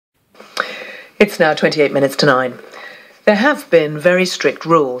It's now 28 minutes to 9. There have been very strict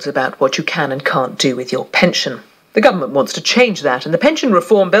rules about what you can and can't do with your pension. The government wants to change that, and the Pension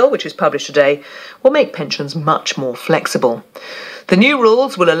Reform Bill, which is published today, will make pensions much more flexible. The new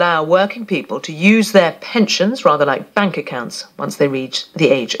rules will allow working people to use their pensions, rather like bank accounts, once they reach the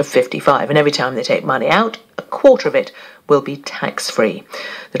age of 55. And every time they take money out, a quarter of it will be tax-free.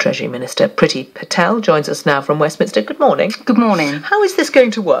 The Treasury Minister, Priti Patel, joins us now from Westminster. Good morning. Good morning. How is this going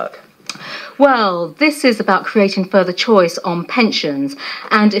to work? Well, this is about creating further choice on pensions,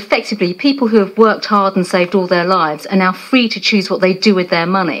 and effectively people who have worked hard and saved all their lives are now free to choose what they do with their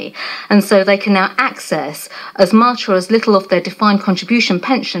money, and so they can now access as much or as little of their defined contribution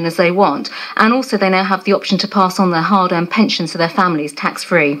pension as they want, and also they now have the option to pass on their hard-earned pensions to their families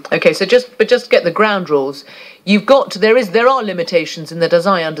tax-free. Okay, so just to get the ground rules, there are limitations in that, as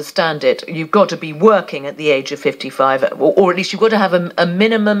I understand it, you've got to be working at the age of 55, or at least you've got to have a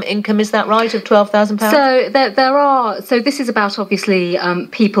minimum income, is that right, of £12,000? So this is about obviously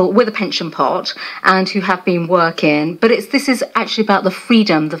people with a pension pot and who have been working, but this is actually about the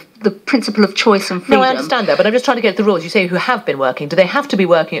freedom, the principle of choice and freedom. No, I understand that, but I'm just trying to get the rules. You say who have been working. Do they have to be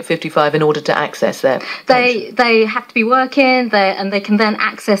working at 55 in order to access their pension? They have to be working, and they can then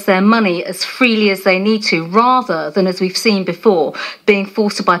access their money as freely as they need to, rather than, as we've seen before, being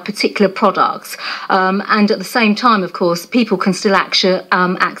forced to buy particular products. And at the same time, of course, people can still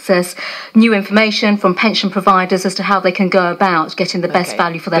access new information from pension providers as to how they can go about getting the best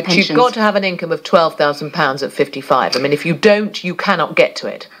value for their pensions. But you've got to have an income of £12,000 at 55. I mean, if you don't, you cannot get to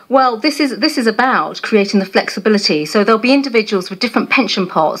it. Well, this is about creating the flexibility. So there'll be individuals with different pension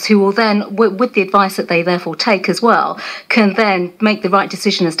pots who will then, with the advice that they therefore take as well, can then make the right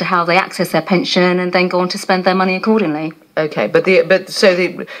decision as to how they access their pension and then go on to spend their money accordingly. Okay, that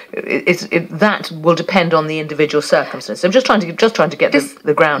will depend on the individual circumstances. I'm just trying to get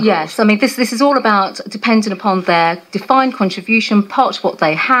the ground. Yes, I mean this is all about depending upon their defined contribution pot, what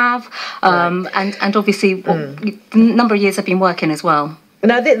they have, and obviously the number of years they've been working as well.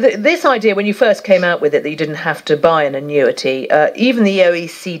 Now, this idea, when you first came out with it, that you didn't have to buy an annuity, even the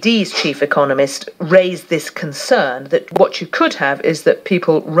OECD's chief economist raised this concern that what you could have is that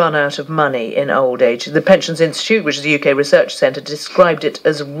people run out of money in old age. The Pensions Institute, which is a UK research centre, described it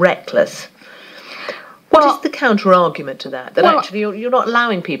as reckless. What is the counter-argument to that? That actually you're not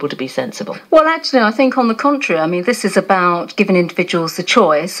allowing people to be sensible? Well, actually, I think on the contrary. I mean, this is about giving individuals the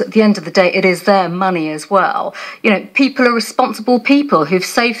choice. At the end of the day, it is their money as well. You know, people are responsible people who've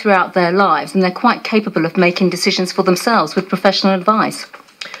saved throughout their lives, and they're quite capable of making decisions for themselves with professional advice.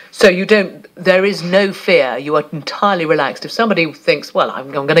 So there is no fear, you are entirely relaxed. If somebody thinks, well, I'm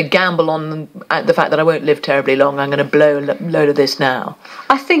going to gamble on the fact that I won't live terribly long, I'm going to blow a load of this now.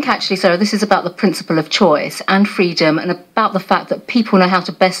 I think actually, Sarah, this is about the principle of choice and freedom, and about the fact that people know how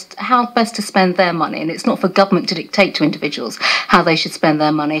best to spend their money, and it's not for government to dictate to individuals how they should spend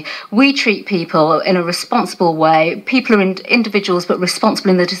their money. We treat people in a responsible way. People are individuals but responsible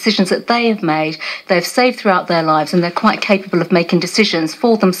in the decisions that they have made. They've saved throughout their lives, and they're quite capable of making decisions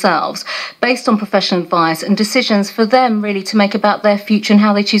for themselves based on professional advice and decisions for them really to make about their future and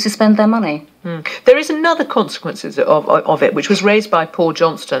how they choose to spend their money. There is another consequence of it, which was raised by Paul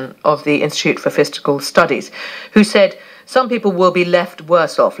Johnston of the Institute for Fiscal Studies, who said some people will be left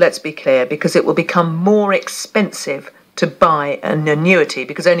worse off, let's be clear, because it will become more expensive to buy an annuity,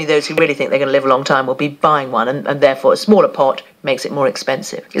 because only those who really think they're going to live a long time will be buying one, and therefore a smaller pot makes it more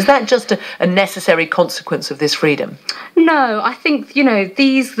expensive. Is that just a necessary consequence of this freedom? No, I think,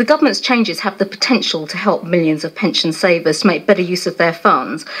 the government's changes have the potential to help millions of pension savers to make better use of their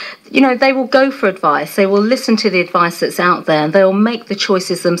funds. They will go for advice, they will listen to the advice that's out there, and they will make the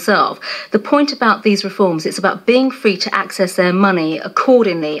choices themselves. The point about these reforms, it's about being free to access their money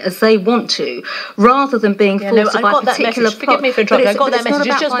accordingly as they want to, rather than being forced to buy a particular pot. Forgive me for interrupting, I got that message.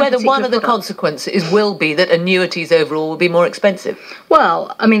 It's just whether one of the consequences will be that annuities overall will be more expensive.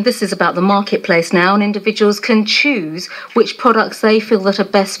 Well, I mean, this is about the marketplace now, and individuals can choose which products they feel that are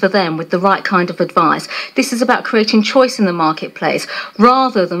best for them with the right kind of advice. This is about creating choice in the marketplace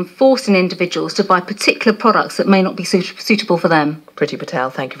rather than forcing individuals to buy particular products that may not be suitable for them. Priti Patel,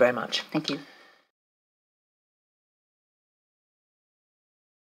 thank you very much. Thank you.